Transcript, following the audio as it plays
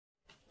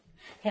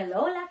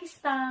Hello lucky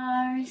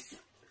stars!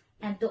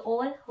 And to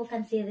all who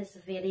can see this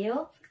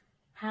video,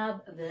 have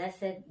a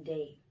blessed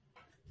day.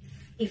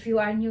 If you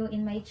are new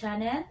in my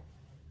channel,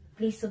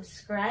 please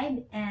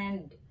subscribe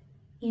and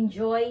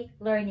enjoy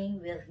learning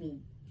with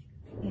me.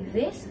 In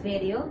this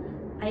video,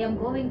 I am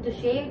going to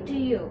share to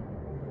you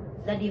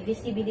the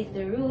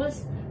divisibility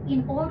rules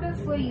in order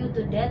for you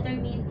to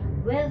determine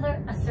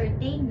whether a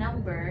certain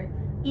number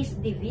is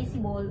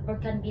divisible or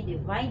can be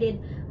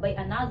divided by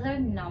another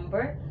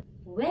number.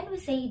 When we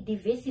say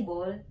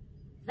divisible,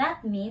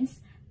 that means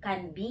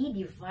can be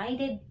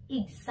divided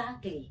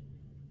exactly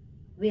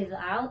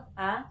without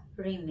a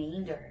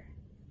remainder.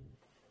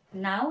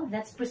 Now,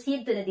 let's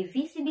proceed to the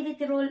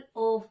divisibility rule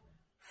of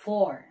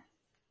 4.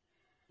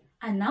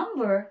 A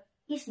number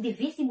is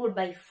divisible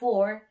by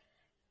 4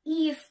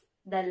 if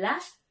the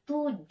last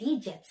 2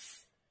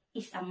 digits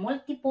is a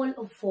multiple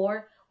of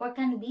 4 or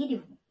can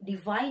be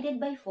divided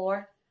by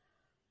 4,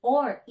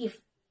 or if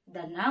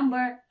the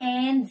number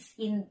ends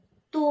in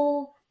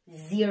 2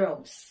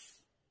 zeros.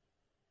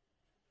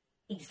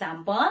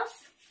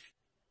 Examples: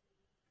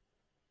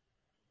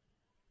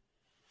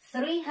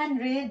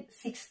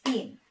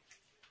 316.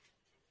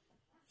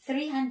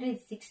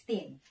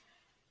 316.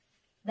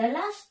 The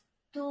last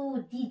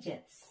 2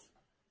 digits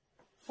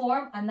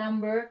form a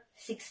number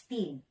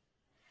 16.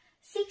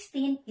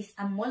 16 is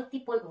a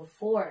multiple of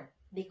 4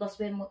 because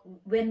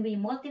when we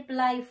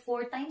multiply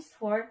 4 times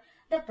 4,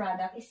 the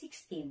product is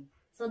 16.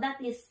 So that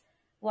is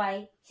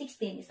why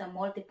 16 is a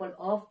multiple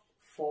of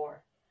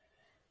 4.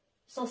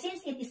 So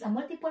since it is a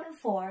multiple of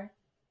 4,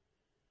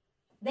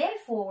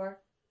 therefore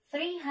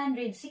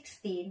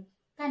 316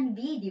 can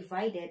be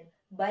divided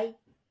by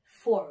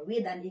 4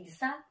 with an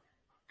exact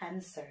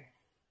answer.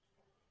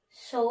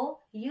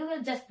 So you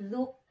will just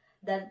look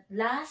the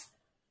last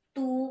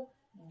 2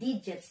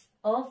 digits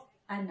of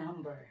a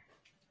number.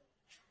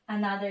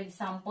 Another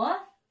example: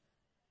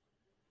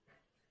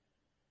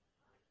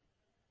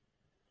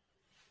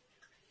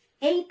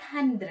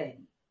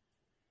 800.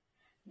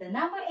 The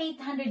number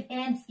 800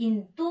 ends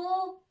in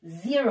 2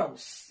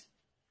 zeros.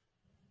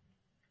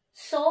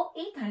 So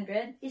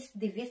 800 is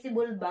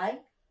divisible by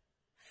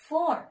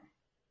 4.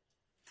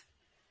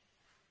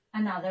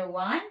 Another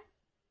one: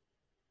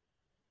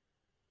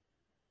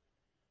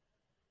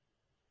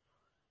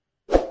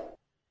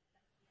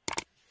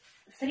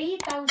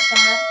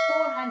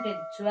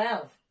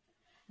 3,412.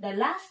 The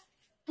last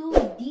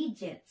 2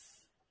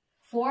 digits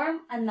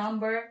form a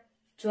number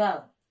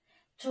 12.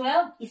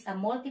 12 is a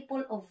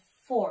multiple of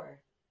 4.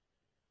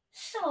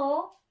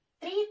 So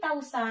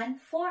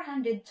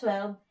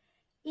 3,412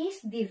 is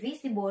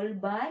divisible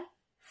by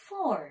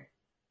 4.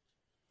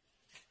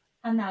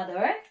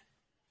 Another: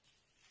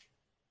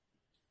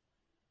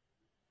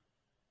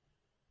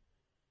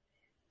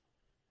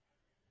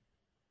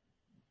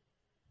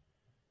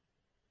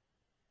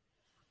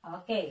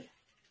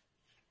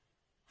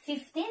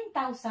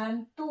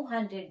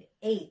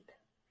 15,208.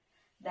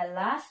 The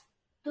last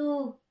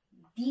 2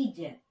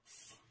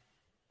 digits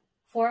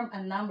form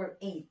a number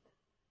 8.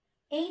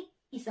 8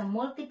 is a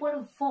multiple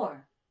of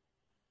 4.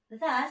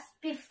 Thus,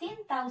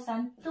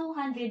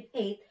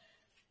 15,208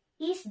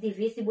 is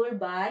divisible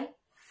by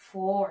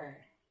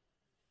 4.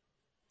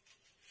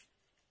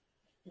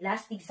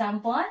 Last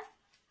example: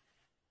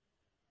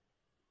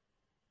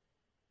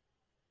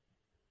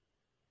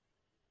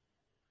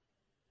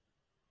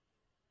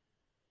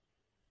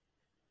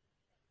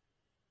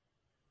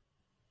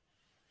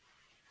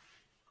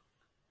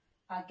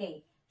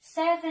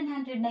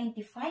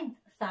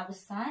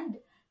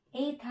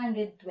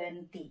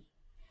 795,820.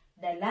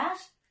 The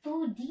last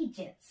 2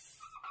 digits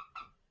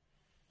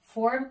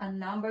form a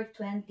number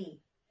 20.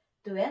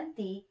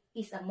 20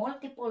 is a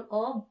multiple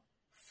of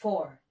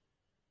 4.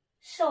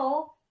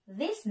 So,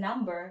 this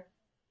number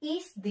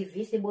is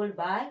divisible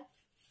by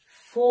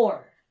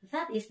 4.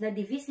 That is the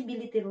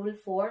divisibility rule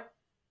for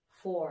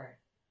 4.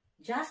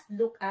 Just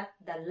look at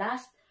the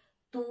last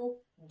 2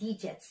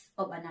 digits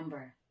of a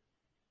number.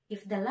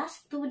 If the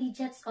last 2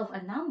 digits of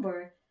a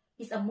number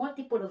is a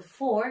multiple of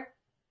 4,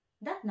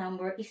 that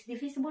number is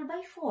divisible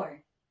by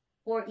 4.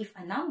 Or if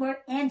a number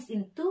ends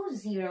in 2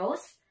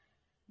 zeros,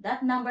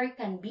 that number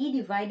can be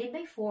divided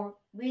by 4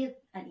 with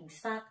an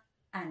exact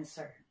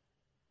answer.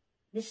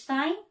 This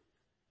time,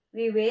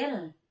 we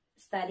will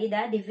study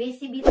the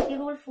divisibility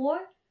rule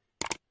for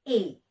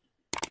 8.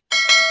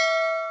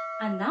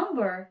 A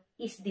number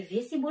is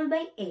divisible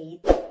by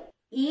 8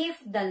 if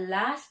the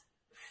last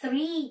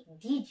 3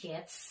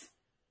 digits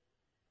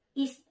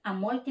is a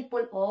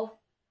multiple of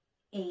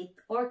 8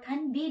 or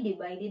can be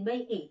divided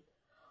by 8,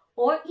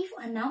 or if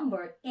a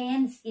number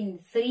ends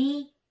in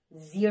 3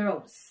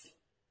 zeros.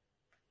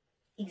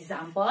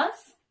 Examples: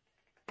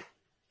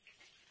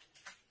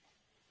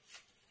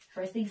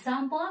 first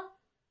example,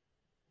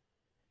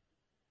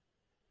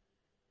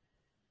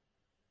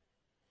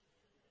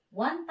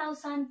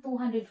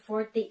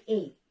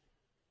 1,248.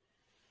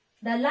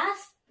 The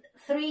last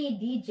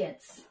 3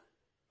 digits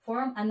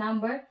form a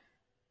number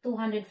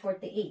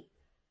 248.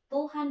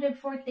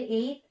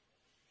 248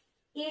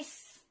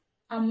 is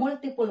a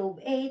multiple of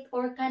 8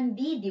 or can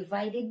be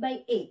divided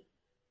by 8.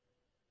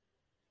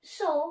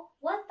 So,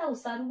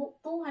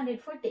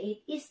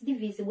 1,248 is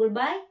divisible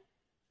by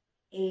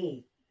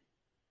 8.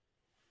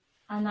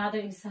 Another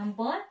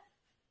example.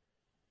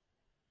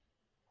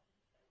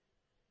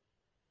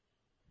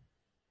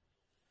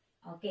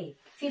 Okay,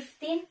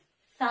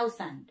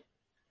 15,000.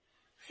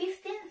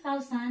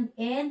 15,000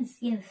 ends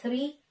in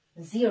 3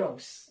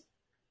 zeros.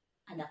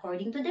 And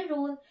according to the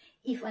rule,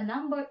 if a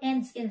number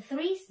ends in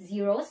 3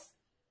 zeros,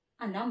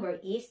 a number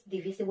is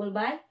divisible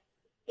by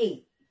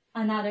 8.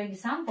 Another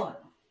example.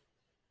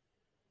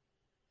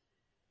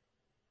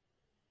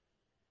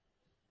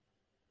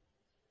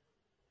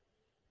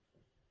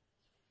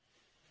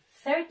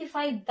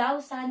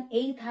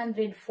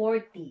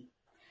 35,840.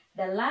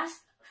 The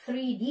last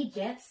 3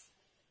 digits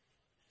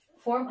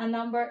form a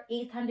number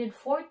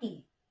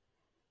 840.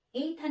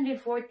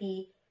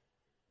 840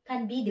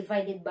 can be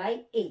divided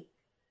by 8.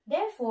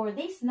 Therefore,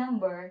 this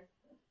number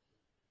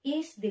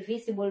is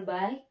divisible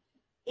by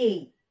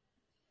 8.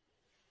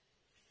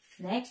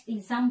 Next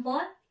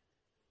example.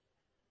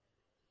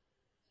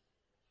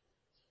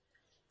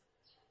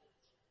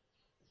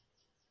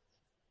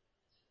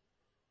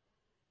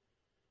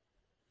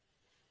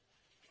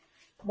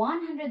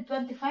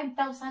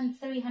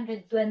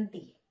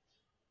 $125,320.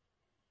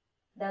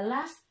 The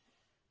last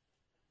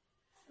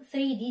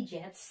 3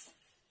 digits,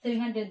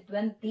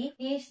 320,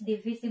 is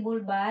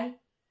divisible by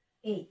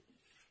 8.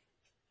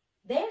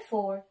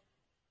 Therefore,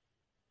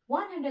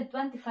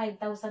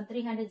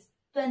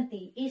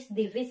 125,320 is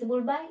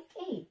divisible by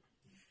 8.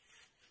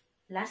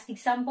 Last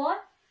example.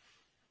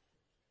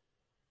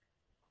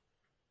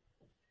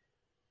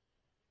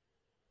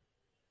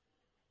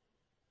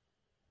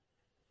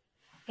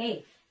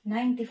 Okay,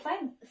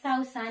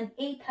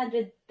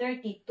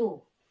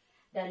 95,832.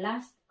 The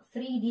last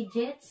 3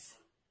 digits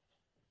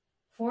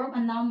form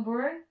a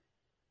number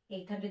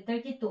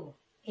 832.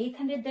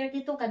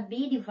 832 can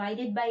be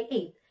divided by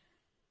 8.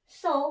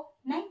 So,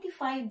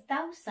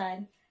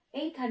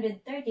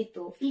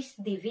 95,832 is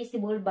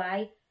divisible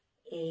by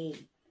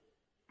 8.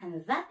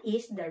 And that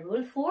is the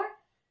rule for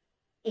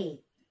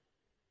 8.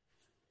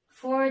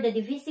 For the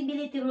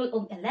divisibility rule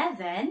of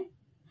 11,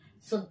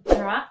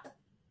 subtract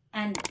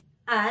and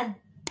add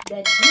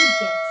the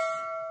digits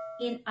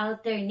in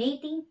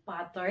alternating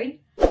pattern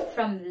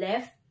from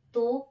left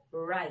to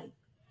right.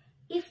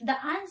 If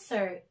the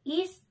answer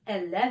is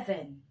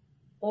 11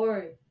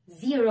 or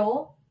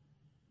 0,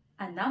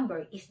 a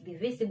number is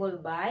divisible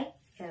by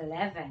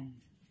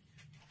 11.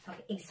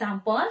 Okay,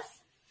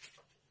 examples.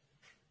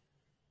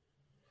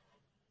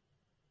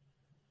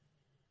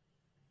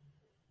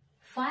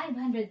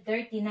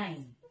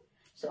 $539.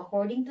 So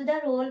according to the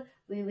rule,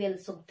 we will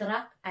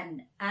subtract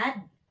and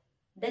add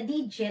the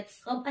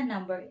digits of a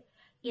number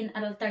in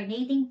an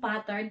alternating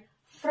pattern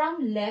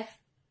from left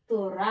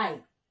to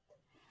right.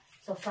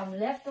 So from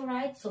left to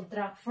right,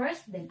 subtract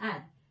first, then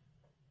add.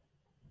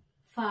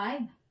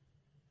 5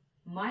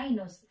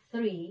 minus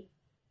 3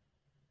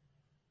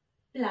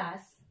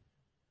 plus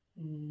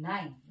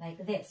 9.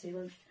 Like this. We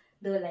will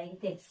do like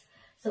this.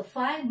 So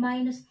 5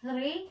 minus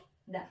 3,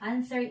 the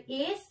answer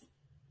is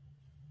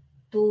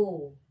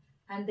 2.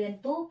 And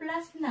then 2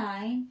 plus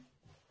 9,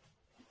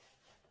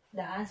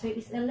 the answer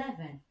is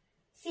 11.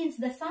 Since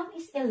the sum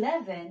is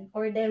 11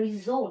 or the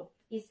result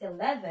is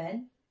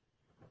 11,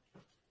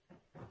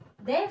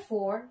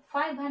 therefore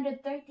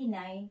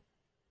 539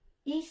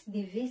 is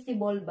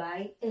divisible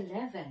by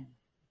 11.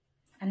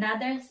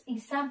 Another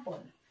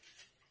example.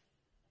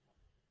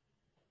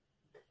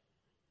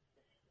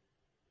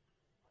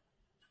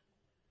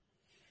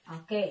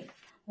 Okay,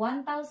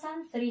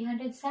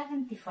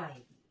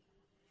 1,375.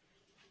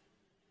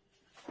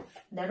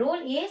 The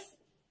rule is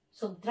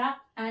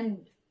subtract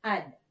and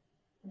add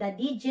the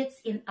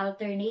digits in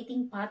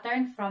alternating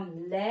pattern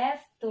from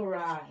left to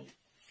right.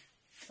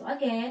 So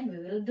again, we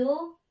will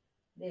do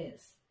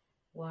this.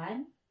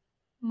 1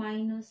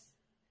 minus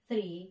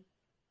 3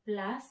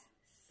 plus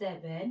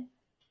 7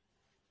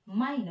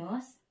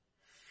 minus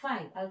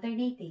 5.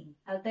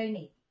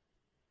 Alternate.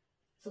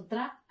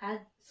 Subtract,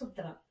 add,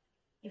 subtract.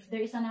 If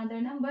there is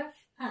another number,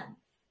 add.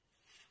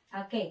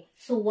 Okay,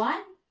 so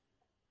 1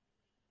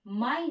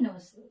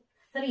 minus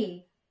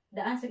 3,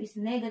 the answer is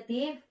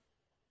negative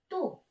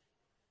 2.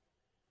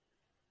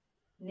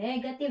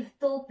 Negative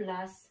 2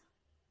 plus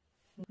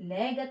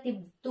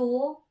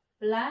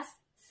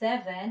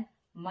 7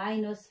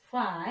 minus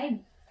 5.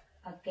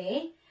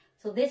 Okay,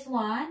 so this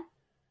one,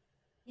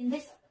 in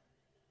this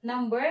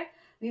number,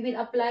 we will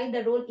apply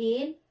the rule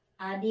in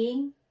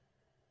adding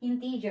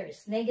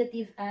integers,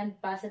 negative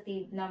and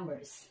positive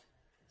numbers.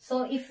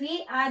 So if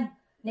we add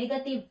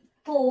negative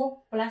 2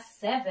 plus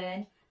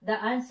 7,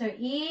 the answer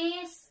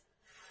is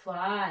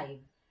 5.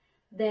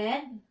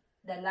 Then,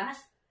 the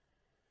last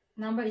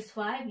number is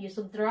 5. You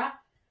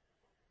subtract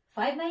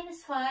 5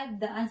 minus 5,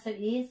 the answer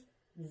is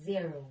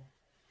 0.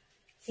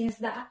 Since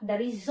the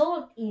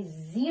result is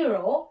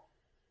 0,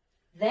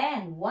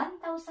 then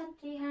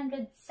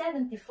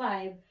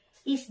 1,375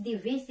 is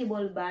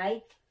divisible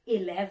by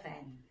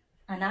 11.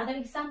 Another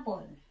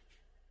example.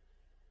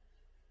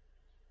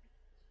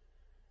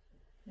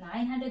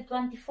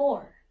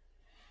 924.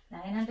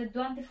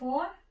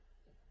 924.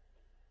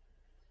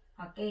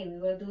 Okay, we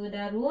will do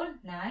the rule.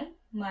 9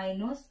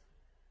 minus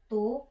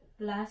 2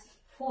 plus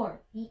 4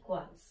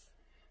 equals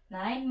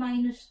 9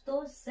 minus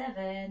 2,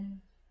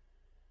 7.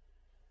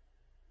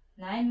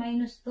 9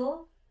 minus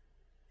 2,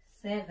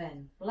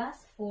 7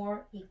 plus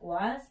 4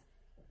 equals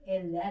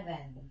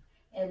 11.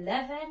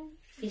 11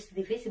 is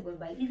divisible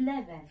by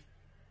 11.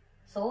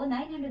 So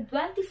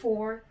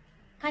 924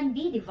 can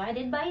be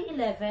divided by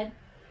 11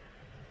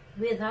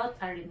 without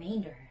a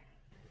remainder.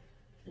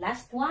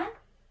 Last one.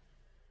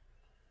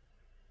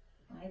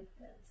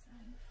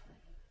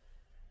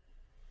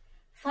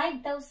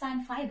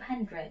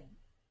 5,500.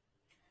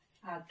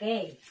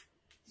 Okay.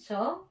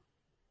 So,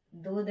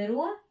 do the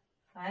rule.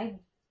 5,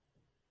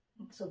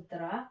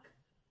 subtract,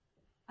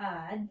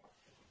 add,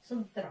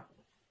 subtract.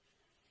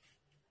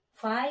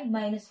 5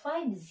 minus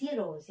 5,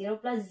 0. 0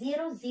 plus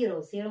 0,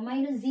 0. 0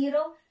 minus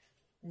 0,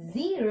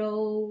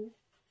 0.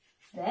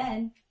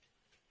 Then,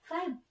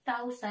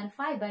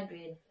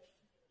 5,500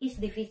 is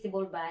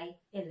divisible by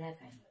 11.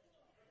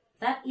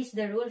 That is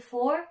the rule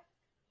for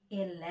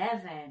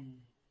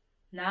 11.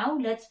 Now,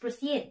 let's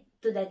proceed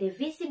to the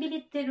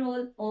divisibility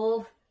rule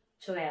of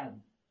 12.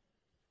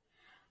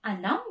 A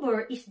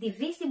number is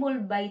divisible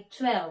by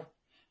 12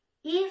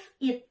 if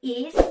it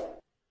is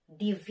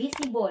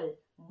divisible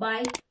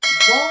by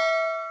both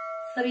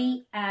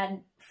 3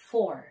 and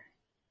 4.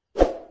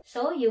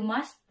 So, you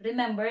must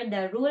remember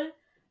the rule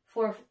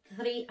for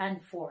 3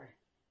 and 4.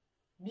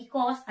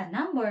 Because a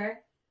number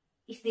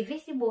is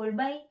divisible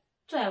by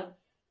 12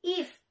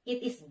 if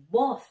it is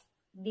both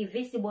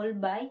divisible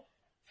by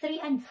 3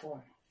 and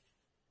 4.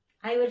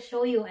 I will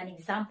show you an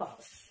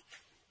examples.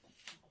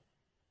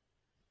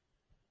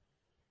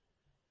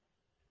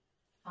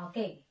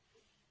 Okay.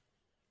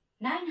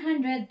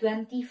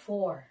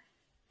 924.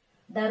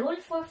 The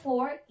rule for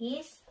 4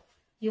 is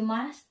you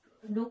must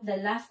look the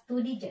last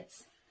 2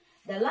 digits.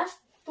 The last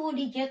 2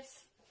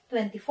 digits,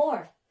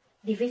 24.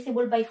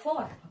 Divisible by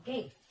 4.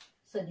 Okay.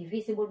 So,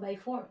 divisible by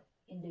 4.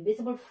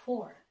 Indivisible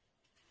 4.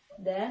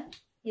 Then,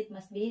 it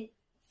must be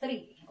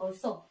 3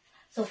 also.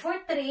 So, for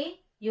 3,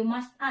 you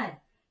must add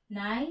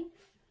 9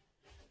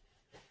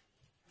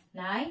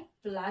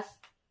 plus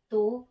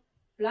 2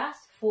 plus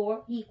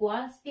 4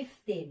 equals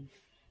 15.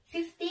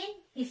 15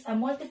 is a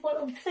multiple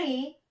of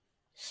 3,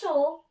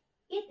 so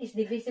it is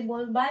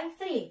divisible by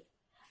 3.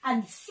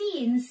 And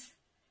since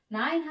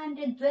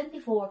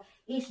 924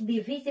 is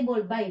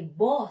divisible by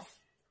both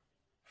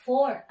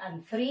 4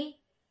 and 3,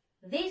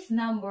 this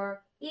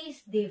number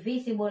is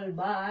divisible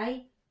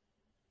by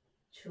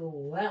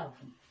 12.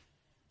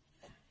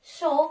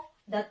 So,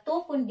 the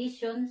 2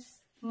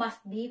 conditions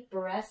must be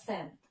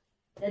present.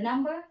 The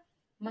number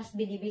must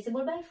be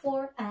divisible by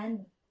 4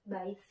 and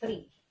by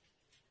 3.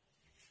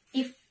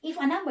 If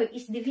a number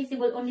is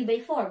divisible only by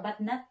 4 but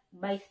not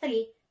by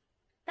 3,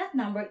 that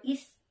number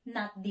is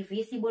not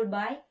divisible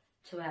by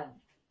 12.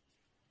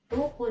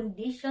 2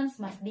 conditions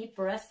must be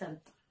present.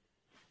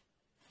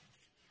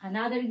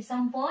 Another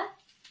example,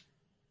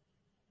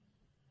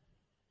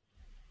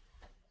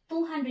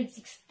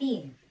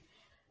 216.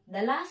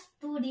 The last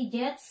 2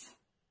 digits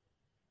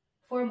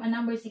form a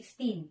number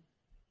 16.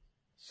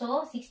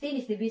 So,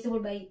 16 is divisible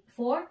by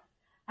 4.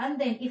 And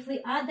then, if we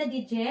add the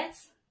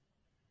digits,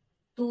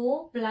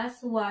 2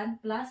 plus 1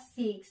 plus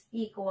 6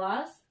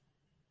 equals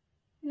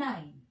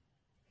 9.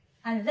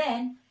 And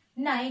then,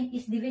 9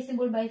 is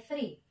divisible by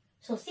 3.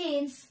 So,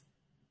 since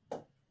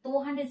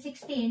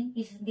 216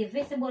 is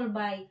divisible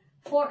by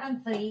 4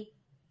 and 3,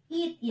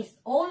 it is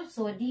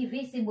also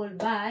divisible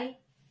by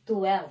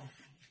 12.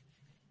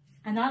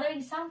 Another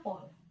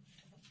example.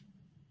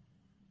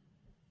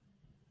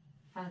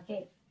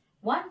 Okay.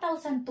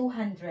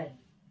 1,200.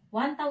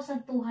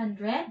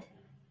 1,200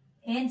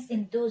 ends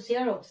in 2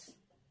 zeros.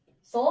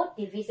 So,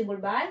 divisible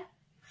by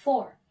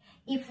 4.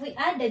 If we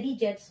add the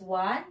digits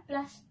 1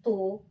 plus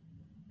 2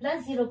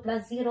 plus 0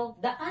 plus 0,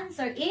 the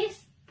answer is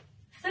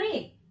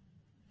 3.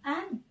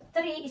 And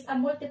 3 is a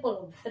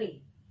multiple of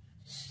 3.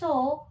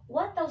 So,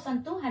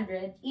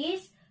 1,200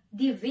 is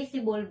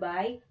divisible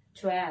by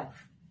 12.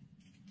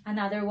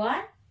 Another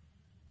one.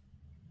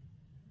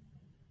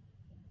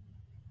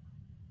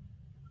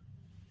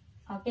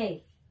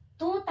 Okay.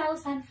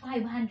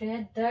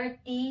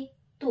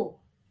 2,532.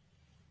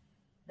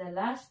 The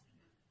last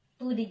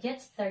 2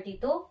 digits,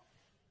 32,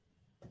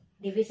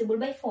 divisible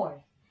by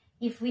 4.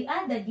 If we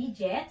add the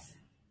digits,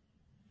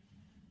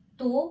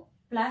 2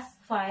 plus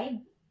 5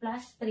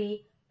 plus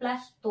 3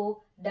 plus 2,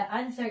 the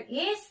answer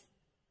is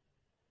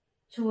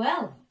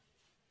 12.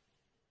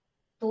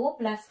 2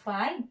 plus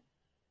 5,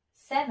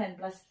 7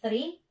 plus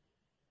 3,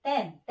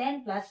 10.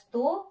 10 plus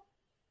 2,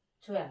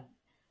 12.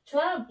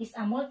 12 is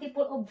a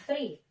multiple of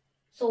 3.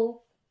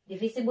 So,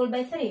 divisible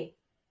by 3.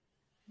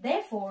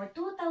 Therefore,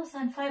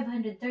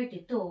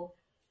 2,532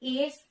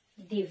 is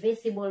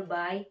divisible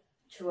by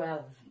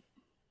 12.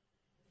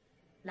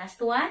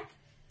 Last one.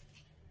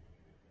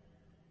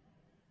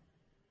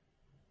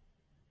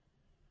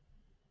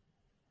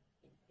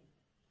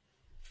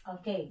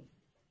 Okay.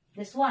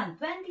 This one,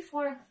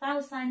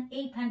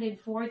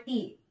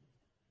 24,840.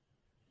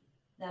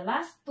 The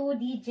last two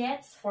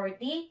digits,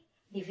 40,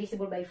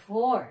 divisible by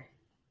 4.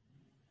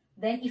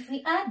 Then if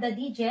we add the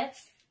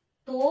digits,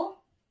 2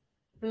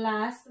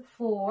 plus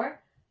 4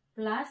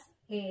 plus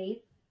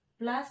 8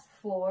 plus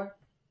 4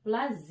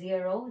 plus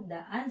 0,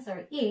 the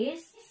answer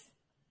is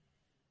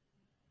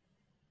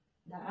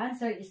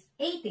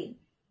 18.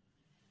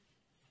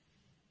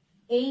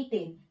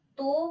 18.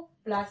 2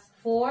 plus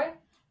 4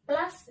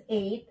 plus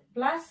 8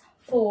 plus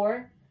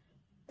 4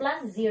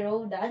 plus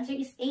 0, the answer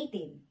is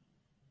 18.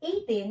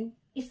 18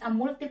 is a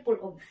multiple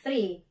of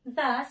 3.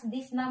 Thus,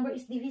 this number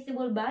is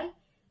divisible by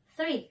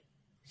 3.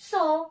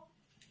 So,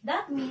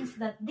 that means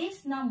that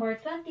this number,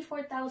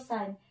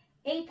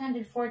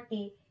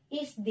 24,840,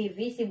 is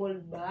divisible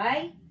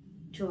by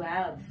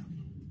 12.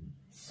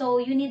 So,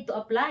 you need to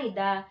apply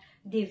the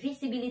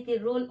divisibility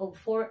rule of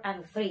 4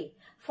 and 3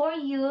 for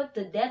you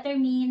to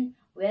determine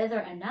whether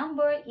a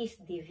number is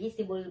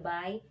divisible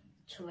by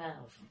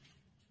 12.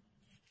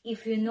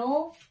 If you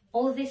know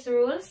all these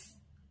rules,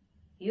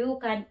 you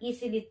can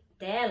easily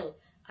tell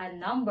a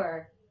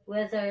number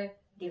whether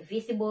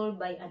divisible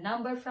by a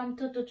number from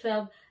 2 to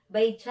 12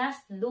 by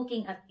just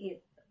looking at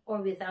it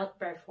or without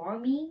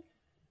performing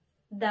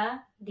the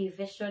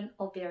division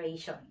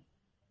operation.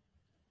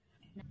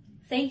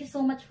 Thank you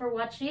so much for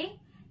watching.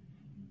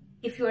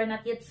 If you are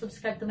not yet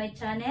subscribed to my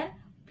channel,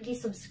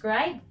 please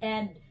subscribe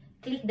and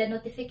click the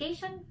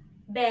notification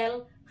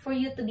bell for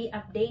you to be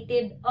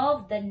updated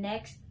of the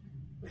next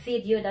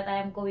video that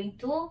I am going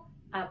to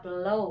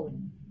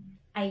upload.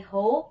 I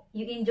hope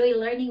you enjoy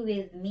learning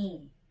with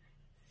me.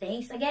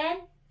 Thanks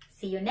again.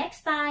 See you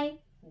next time.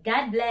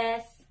 God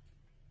bless.